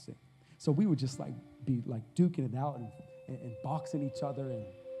body boxing. So we would just be like duking it out and boxing each other. And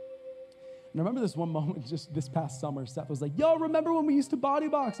I remember this one moment just this past summer, Seth was like, yo, remember when we used to body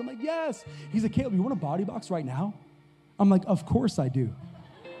box? I'm like, yes. He's like, Caleb, you want to body box right now? I'm like, of course I do.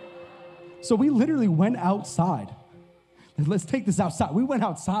 So we literally went outside. Let's take this outside. We went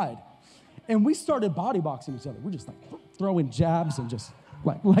outside and we started body boxing each other. We're just like throwing jabs and just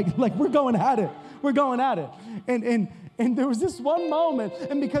like we're going at it. We're going at it. And there was this one moment,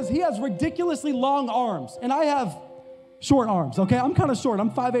 and because he has ridiculously long arms and I have short arms, okay? I'm kind of short. I'm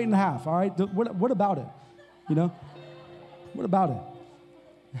 5'8.5", all right? What about it? You know? What about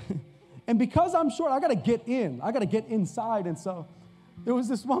it? And because I'm short, I got to get in. I got to get inside. And so there was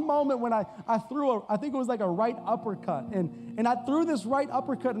this one moment when I threw I think it was like a right uppercut. And I threw this right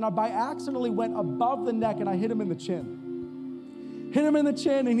uppercut, and I by accidentally went above the neck, and I hit him in the chin. Hit him in the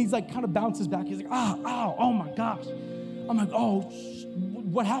chin, and he's like kind of bounces back. He's like, ow, oh my gosh. I'm like, oh,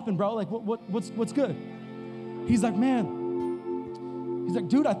 what happened, bro? Like, what's good? He's like, man. He's like,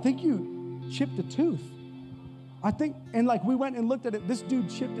 dude, I think you chipped a tooth. I think, and like we went and looked at it. This dude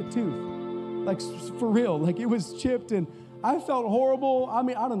chipped a tooth. Like for real. Like it was chipped, and I felt horrible. I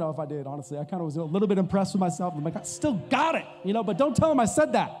mean, I don't know if I did, honestly. I kind of was a little bit impressed with myself. I'm like, I still got it, you know, but don't tell him I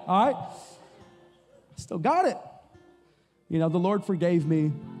said that, all right? I still got it. You know, the Lord forgave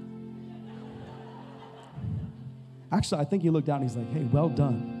me. Actually, I think he looked down and he's like, hey, well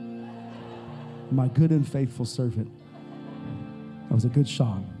done, my good and faithful servant. That was a good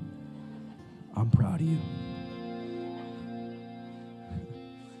shot. I'm proud of you.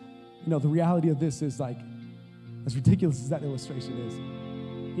 You know, the reality of this is like, as ridiculous as that illustration is,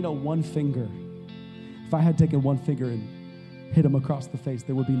 you know, one finger. If I had taken one finger and hit him across the face,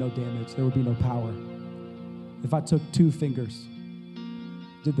 there would be no damage. There would be no power. If I took two fingers,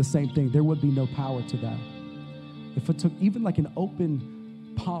 did the same thing, there would be no power to that. If I took even like an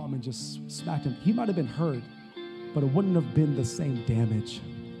open palm and just smacked him, he might have been hurt, but it wouldn't have been the same damage.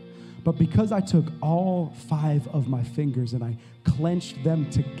 But because I took all 5 of my fingers and I clenched them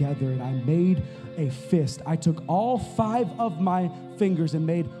together and I made a fist, I took all 5 of my fingers and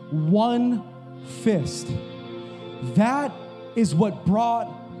made one fist. That is what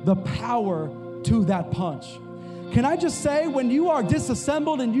brought the power to that punch. Can I just say, when you are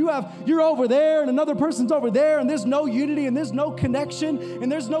disassembled and you're over there and another person's over there and there's no unity and there's no connection and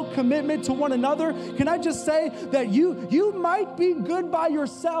there's no commitment to one another, can I just say that you might be good by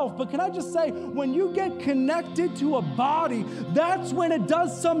yourself, but can I just say, when you get connected to a body, that's when it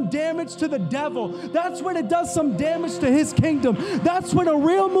does some damage to the devil. That's when it does some damage to his kingdom. That's when a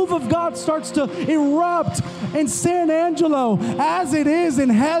real move of God starts to erupt in San Angelo as it is in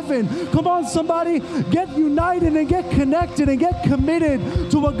heaven. Come on, somebody, get united and get connected and get committed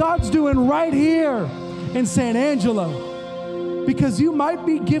to what God's doing right here in San Angelo. Because you might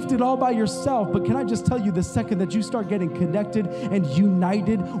be gifted all by yourself, but can I just tell you, the second that you start getting connected and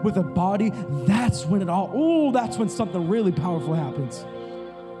united with a body, that's when that's when something really powerful happens.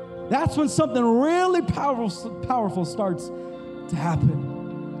 That's when something really powerful starts to happen.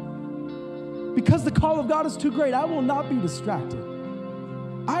 Because the call of God is too great, I will not be distracted.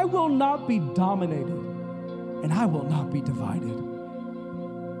 I will not be dominated. And I will not be divided.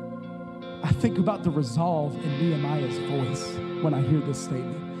 I think about the resolve in Nehemiah's voice when I hear this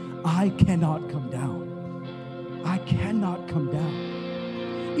statement. I cannot come down. I cannot come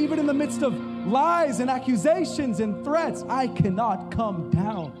down. Even in the midst of lies and accusations and threats, I cannot come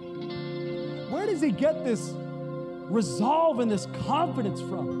down. Where does he get this resolve and this confidence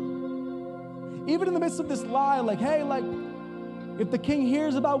from? Even in the midst of this lie, like, hey, like, if the king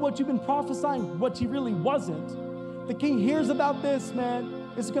hears about what you've been prophesying, what he really wasn't, the king hears about this, man,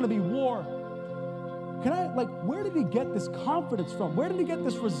 it's going to be war. Where did he get this confidence from? Where did he get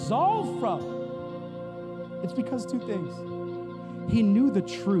this resolve from? It's because 2 things. He knew the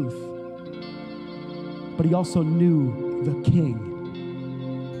truth, but he also knew the king.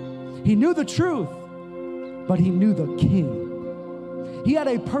 He knew the truth, but he knew the king. He had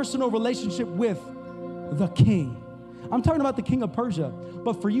a personal relationship with the king. I'm talking about the king of Persia.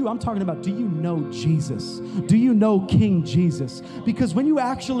 But for you, I'm talking about, do you know Jesus? Do you know King Jesus? Because when you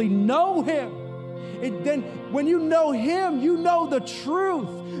actually know him, then when you know him, you know the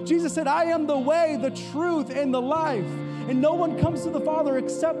truth. Jesus said, I am the way, the truth, and the life. And no one comes to the Father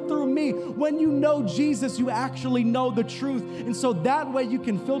except through me. When you know Jesus, you actually know the truth. And so that way you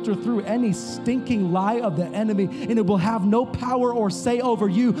can filter through any stinking lie of the enemy, and it will have no power or say over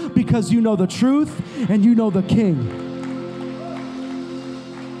you because you know the truth and you know the King.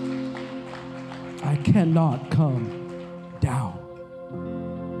 I cannot come down.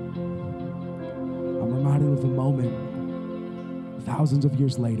 I'm reminded of a moment thousands of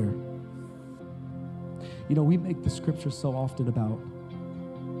years later We make the scripture so often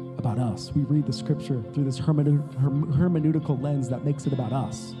about us. We read the scripture through this hermeneutical lens that makes it about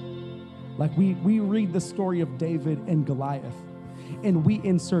us. Like we read the story of David and Goliath, and we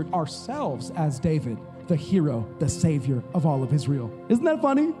insert ourselves as David, the hero, the savior of all of Israel. Isn't that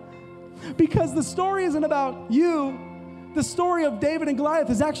funny? Because the story isn't about you. The story of David and Goliath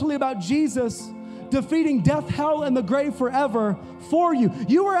is actually about Jesus defeating death, hell, and the grave forever for you.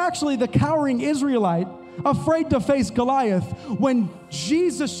 You were actually the cowering Israelite, afraid to face Goliath, when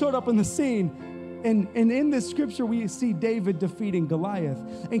Jesus showed up in the scene. And in this scripture, we see David defeating Goliath.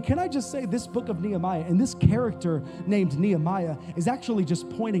 And can I just say, this book of Nehemiah and this character named Nehemiah is actually just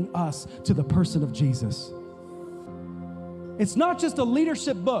pointing us to the person of Jesus. It's not just a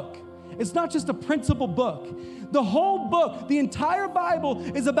leadership book. It's not just a principle book. The whole book, the entire Bible,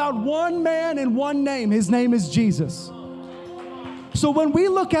 is about one man and one name. His name is Jesus. So when we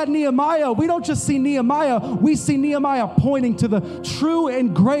look at Nehemiah, we don't just see Nehemiah, we see Nehemiah pointing to the true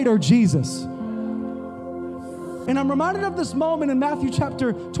and greater Jesus. And I'm reminded of this moment in Matthew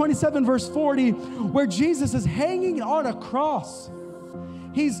chapter 27, verse 40, where Jesus is hanging on a cross.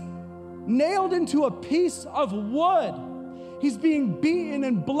 He's nailed into a piece of wood. He's being beaten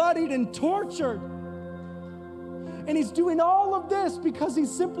and bloodied and tortured. And he's doing all of this because he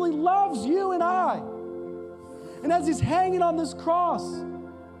simply loves you and I. And as he's hanging on this cross,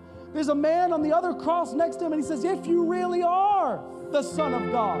 there's a man on the other cross next to him, and he says, if you really are the Son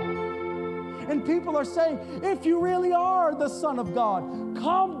of God. And people are saying, if you really are the Son of God,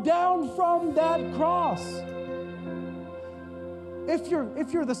 come down from that cross. If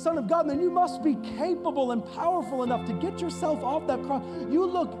you're the Son of God, then you must be capable and powerful enough to get yourself off that cross. You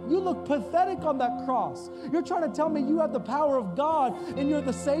look pathetic on that cross. You're trying to tell me you have the power of God and you're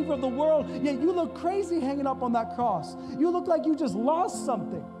the Savior of the world, yet you look crazy hanging up on that cross. You look like you just lost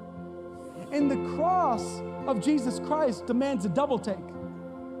something. And the cross of Jesus Christ demands a double take.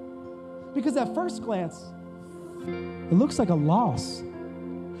 Because at first glance, it looks like a loss.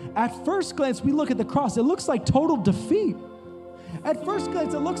 At first glance, we look at the cross, it looks like total defeat. At first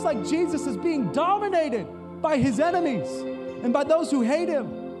glance, it looks like Jesus is being dominated by his enemies and by those who hate him.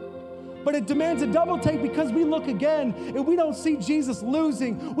 But it demands a double take because we look again and we don't see Jesus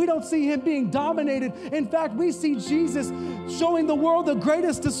losing. We don't see him being dominated. In fact, we see Jesus showing the world the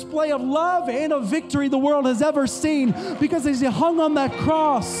greatest display of love and of victory the world has ever seen, because as he hung on that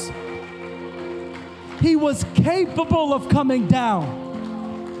cross, he was capable of coming down.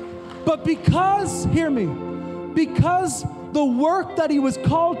 But because, hear me, because the work that he was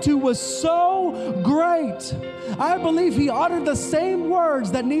called to was so great, I believe he uttered the same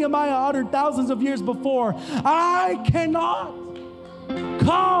words that Nehemiah uttered thousands of years before. I cannot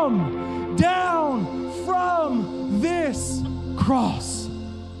come down from this cross,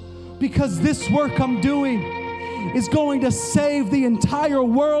 because this work I'm doing is going to save the entire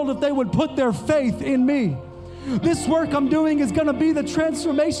world if they would put their faith in me. This work I'm doing is going to be the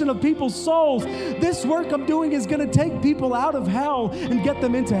transformation of people's souls. This work I'm doing is going to take people out of hell and get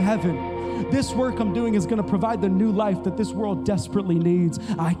them into heaven. This work I'm doing is going to provide the new life that this world desperately needs.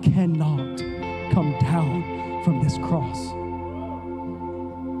 I cannot come down from this cross.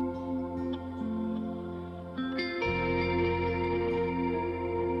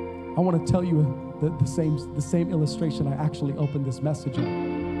 I want to tell you the same illustration I actually opened this message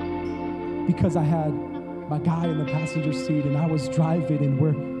on, because I had my guy in the passenger seat, and I was driving,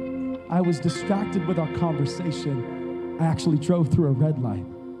 and I was distracted with our conversation. I actually drove through a red light.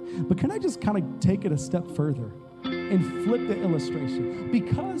 But can I just kind of take it a step further and flip the illustration?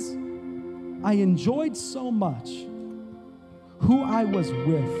 Because I enjoyed so much who I was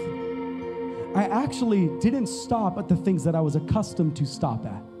with, I actually didn't stop at the things that I was accustomed to stop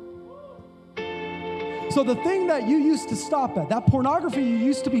at. So the thing that you used to stop at, that pornography you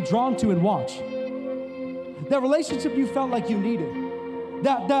used to be drawn to and watch, that relationship you felt like you needed,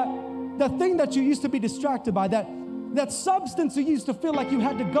 that thing that you used to be distracted by, that substance you used to feel like you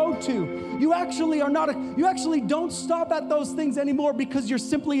had to go to, you actually don't stop at those things anymore, because you're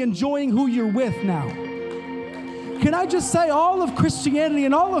simply enjoying who you're with now. Can I just say, all of Christianity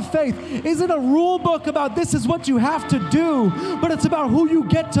and all of faith isn't a rule book about this is what you have to do, but it's about who you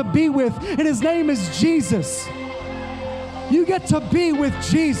get to be with, and his name is Jesus. You get to be with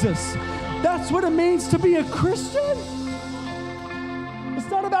Jesus. That's what it means to be a Christian. It's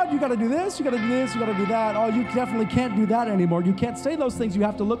not about you got to do this, you got to do this, you got to do that. Oh, you definitely can't do that anymore. You can't say those things. You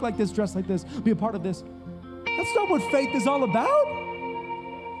have to look like this, dress like this, be a part of this. That's not what faith is all about.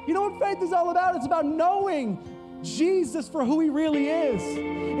 You know what faith is all about? It's about knowing Jesus for who he really is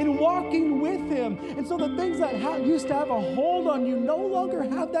and walking with him. And so the things that used to have a hold on you no longer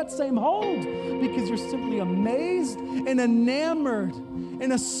have that same hold, because you're simply amazed and enamored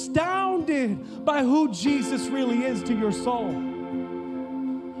and astounded by who Jesus really is to your soul.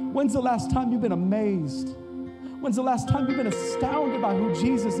 When's the last time you've been amazed? When's the last time you've been astounded by who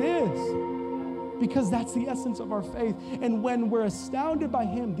Jesus is? Because that's the essence of our faith. And when we're astounded by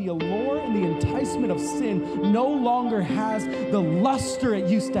him, the allure and the enticement of sin no longer has the luster it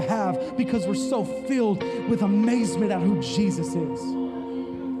used to have, because we're so filled with amazement at who Jesus is.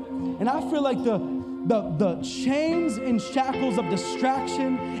 And I feel like the chains and shackles of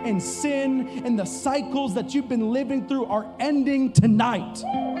distraction and sin and the cycles that you've been living through are ending tonight.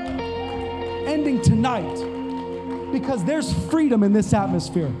 Ending tonight. Because there's freedom in this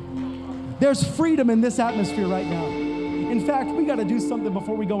atmosphere. There's freedom in this atmosphere right now. In fact, we got to do something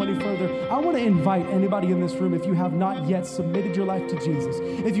before we go any further. I want to invite anybody in this room, if you have not yet submitted your life to Jesus,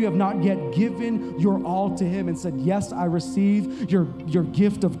 if you have not yet given your all to him and said, yes, I receive your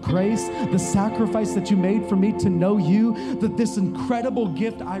gift of grace, the sacrifice that you made for me to know you, that this incredible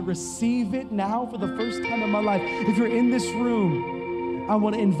gift, I receive it now for the first time in my life. If you're in this room, I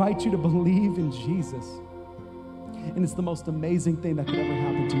want to invite you to believe in Jesus. And it's the most amazing thing that could ever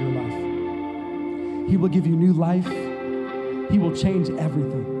happen to your life. He will give you new life. He will change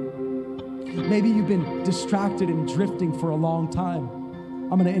everything. Maybe you've been distracted and drifting for a long time.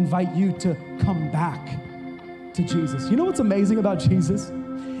 I'm going to invite you to come back to Jesus. You know what's amazing about Jesus?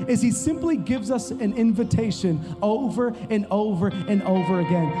 Is he simply gives us an invitation over and over and over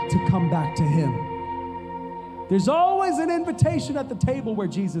again to come back to him. There's always an invitation at the table where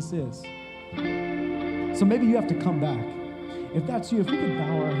Jesus is. So maybe you have to come back. If that's you, if we could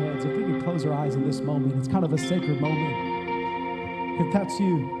bow our heads, if we could close our eyes in this moment, it's kind of a sacred moment. If that's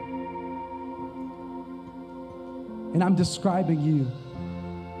you, and I'm describing you,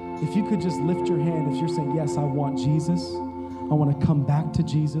 if you could just lift your hand, if you're saying, yes, I want Jesus, I want to come back to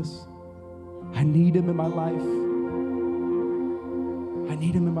Jesus, I need him in my life, I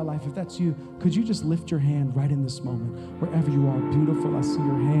need him in my life. If that's you, could you just lift your hand right in this moment, wherever you are? Beautiful. I see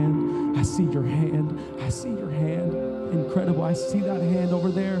your hand. I see your hand. I see your hand. Incredible. I see that hand over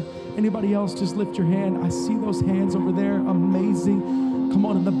there. Anybody else, just lift your hand. I see those hands over there. Amazing. Come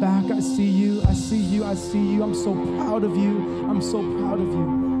on in the back. I see you. I see you. I see you. I'm so proud of you. I'm so proud of you.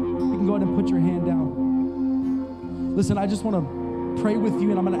 You can go ahead and put your hand down. Listen, I just want to pray with you,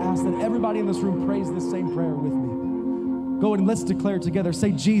 and I'm going to ask that everybody in this room prays this same prayer with me. Go ahead and let's declare it together.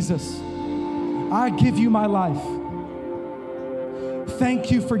 Say, Jesus, I give you my life.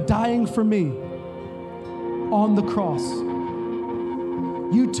 Thank you for dying for me on the cross.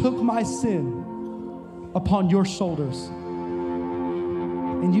 You took my sin upon your shoulders,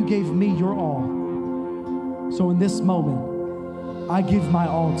 and you gave me your all. So in this moment, I give my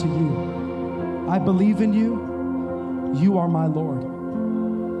all to you. I believe in you. You are my Lord.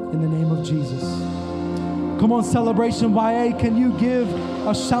 In the name of Jesus. Come on, Celebration YA, can you give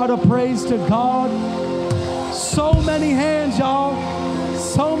a shout of praise to God? So many hands, y'all.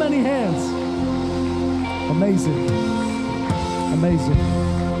 So many hands. Amazing. Amazing.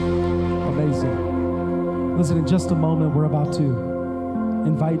 Amazing. Listen, in just a moment, we're about to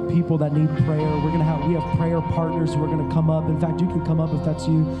invite people that need prayer. We have prayer partners who are going to come up. In fact, you can come up if that's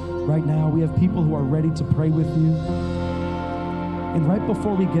you right now. We have people who are ready to pray with you. And right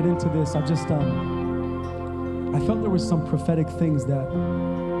before we get into this, I felt there was some prophetic things that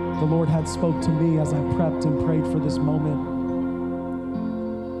the Lord had spoke to me as I prepped and prayed for this moment.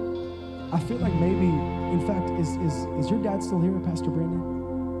 I feel like maybe, in fact, is your dad still here, Pastor Brandon?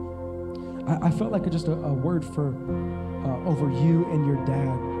 I felt like just a word for over you and your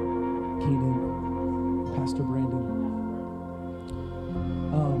dad, Keenan, Pastor Brandon.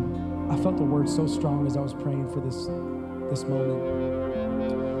 I felt the word so strong as I was praying for this moment.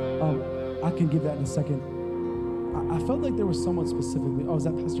 I can give that in a second. I felt like there was someone specifically. Oh, is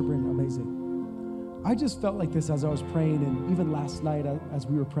that Pastor Brandon? Amazing. I just felt like this as I was praying, and even last night as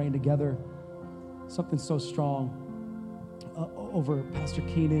we were praying together, something so strong over Pastor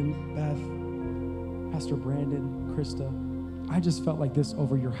Keenan, Beth, Pastor Brandon, Krista. I just felt like this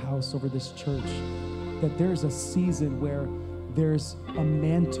over your house, over this church, that there's a season where there's a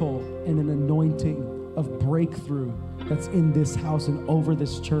mantle and an anointing of breakthrough that's in this house and over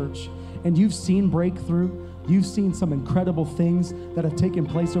this church. And you've seen breakthrough. You've seen some incredible things that have taken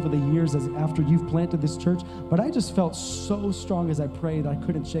place over the years after you've planted this church. But I just felt so strong as I prayed, I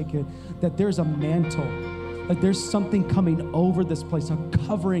couldn't shake it, that there's a mantle, like there's something coming over this place, a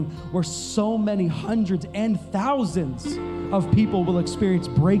covering where so many hundreds and thousands of people will experience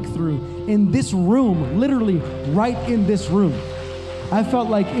breakthrough in this room, literally right in this room. I felt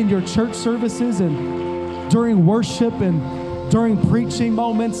like in your church services and during worship and during preaching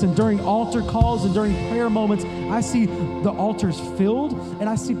moments and during altar calls and during prayer moments, I see the altars filled, and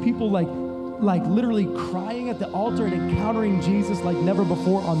I see people like literally crying at the altar and encountering Jesus like never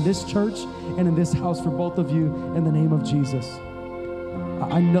before on this church and in this house for both of you in the name of Jesus.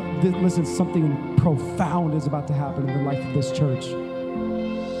 I know, listen, something profound is about to happen in the life of this church.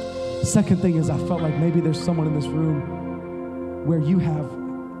 Second thing is, I felt like maybe there's someone in this room where you have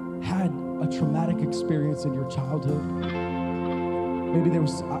had a traumatic experience in your childhood. Maybe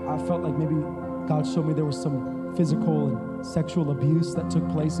I felt like maybe God showed me there was some physical and sexual abuse that took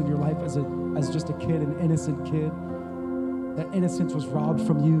place in your life as just a kid, an innocent kid. That innocence was robbed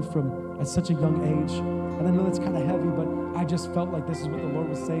from you at such a young age. And I know that's kind of heavy, but I just felt like this is what the Lord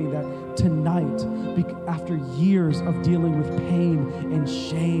was saying, that tonight, after years of dealing with pain and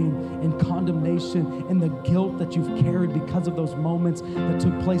shame and condemnation and the guilt that you've carried because of those moments that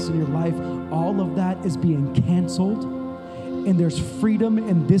took place in your life, all of that is being canceled. And there's freedom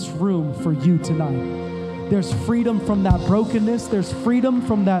in this room for you tonight. There's freedom from that brokenness. There's freedom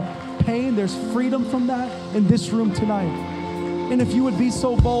from that pain. There's freedom from that in this room tonight. And if you would be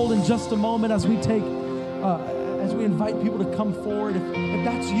so bold in just a moment as we invite people to come forward, if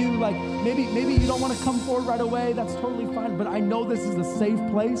that's you, like maybe you don't want to come forward right away, that's totally fine, but I know this is a safe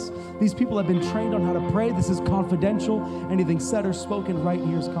place. These people have been trained on how to pray. This is confidential. Anything said or spoken right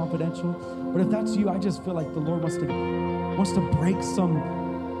here is confidential. But if that's you, I just feel like the Lord wants to break some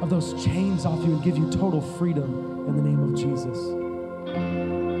of those chains off you and give you total freedom in the name of Jesus.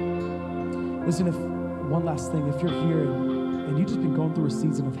 Listen, one last thing, if you're here and you've just been going through a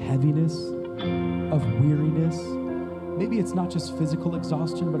season of heaviness, of weariness, maybe it's not just physical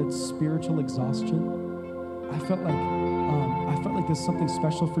exhaustion, but it's spiritual exhaustion. I felt like there's something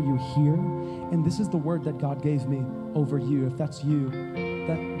special for you here, and this is the word that God gave me over you. If that's you,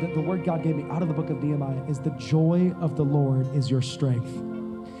 that the word God gave me out of the book of Nehemiah is the joy of the Lord is your strength.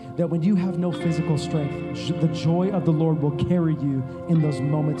 That when you have no physical strength, the joy of the Lord will carry you in those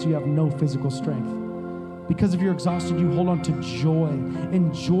moments you have no physical strength. Because of your exhaustion, you hold on to joy,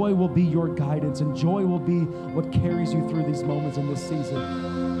 and joy will be your guidance, and joy will be what carries you through these moments in this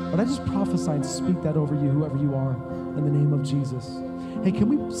season. But I just prophesy and speak that over you, whoever you are, in the name of Jesus. Hey, can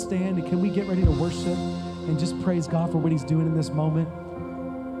we stand and can we get ready to worship and just praise God for what He's doing in this moment?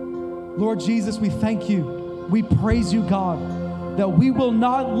 Lord Jesus, we thank you. We praise you, God, that we will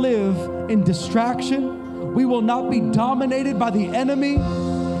not live in distraction. We will not be dominated by the enemy.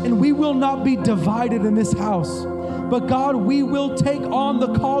 And we will not be divided in this house. But God, we will take on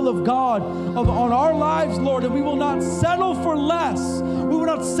the call of God on our lives, Lord, and we will not settle for less. We will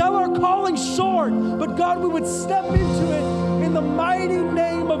not sell our calling short, but God, we would step into it in the mighty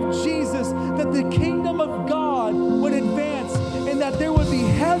name of Jesus, that the kingdom of God would advance and that there would be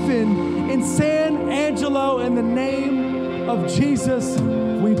heaven in San Angelo in the name of Jesus.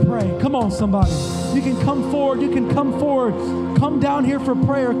 We pray. Come on, somebody. You can come forward. You can come forward. Come down here for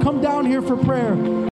prayer. Come down here for prayer.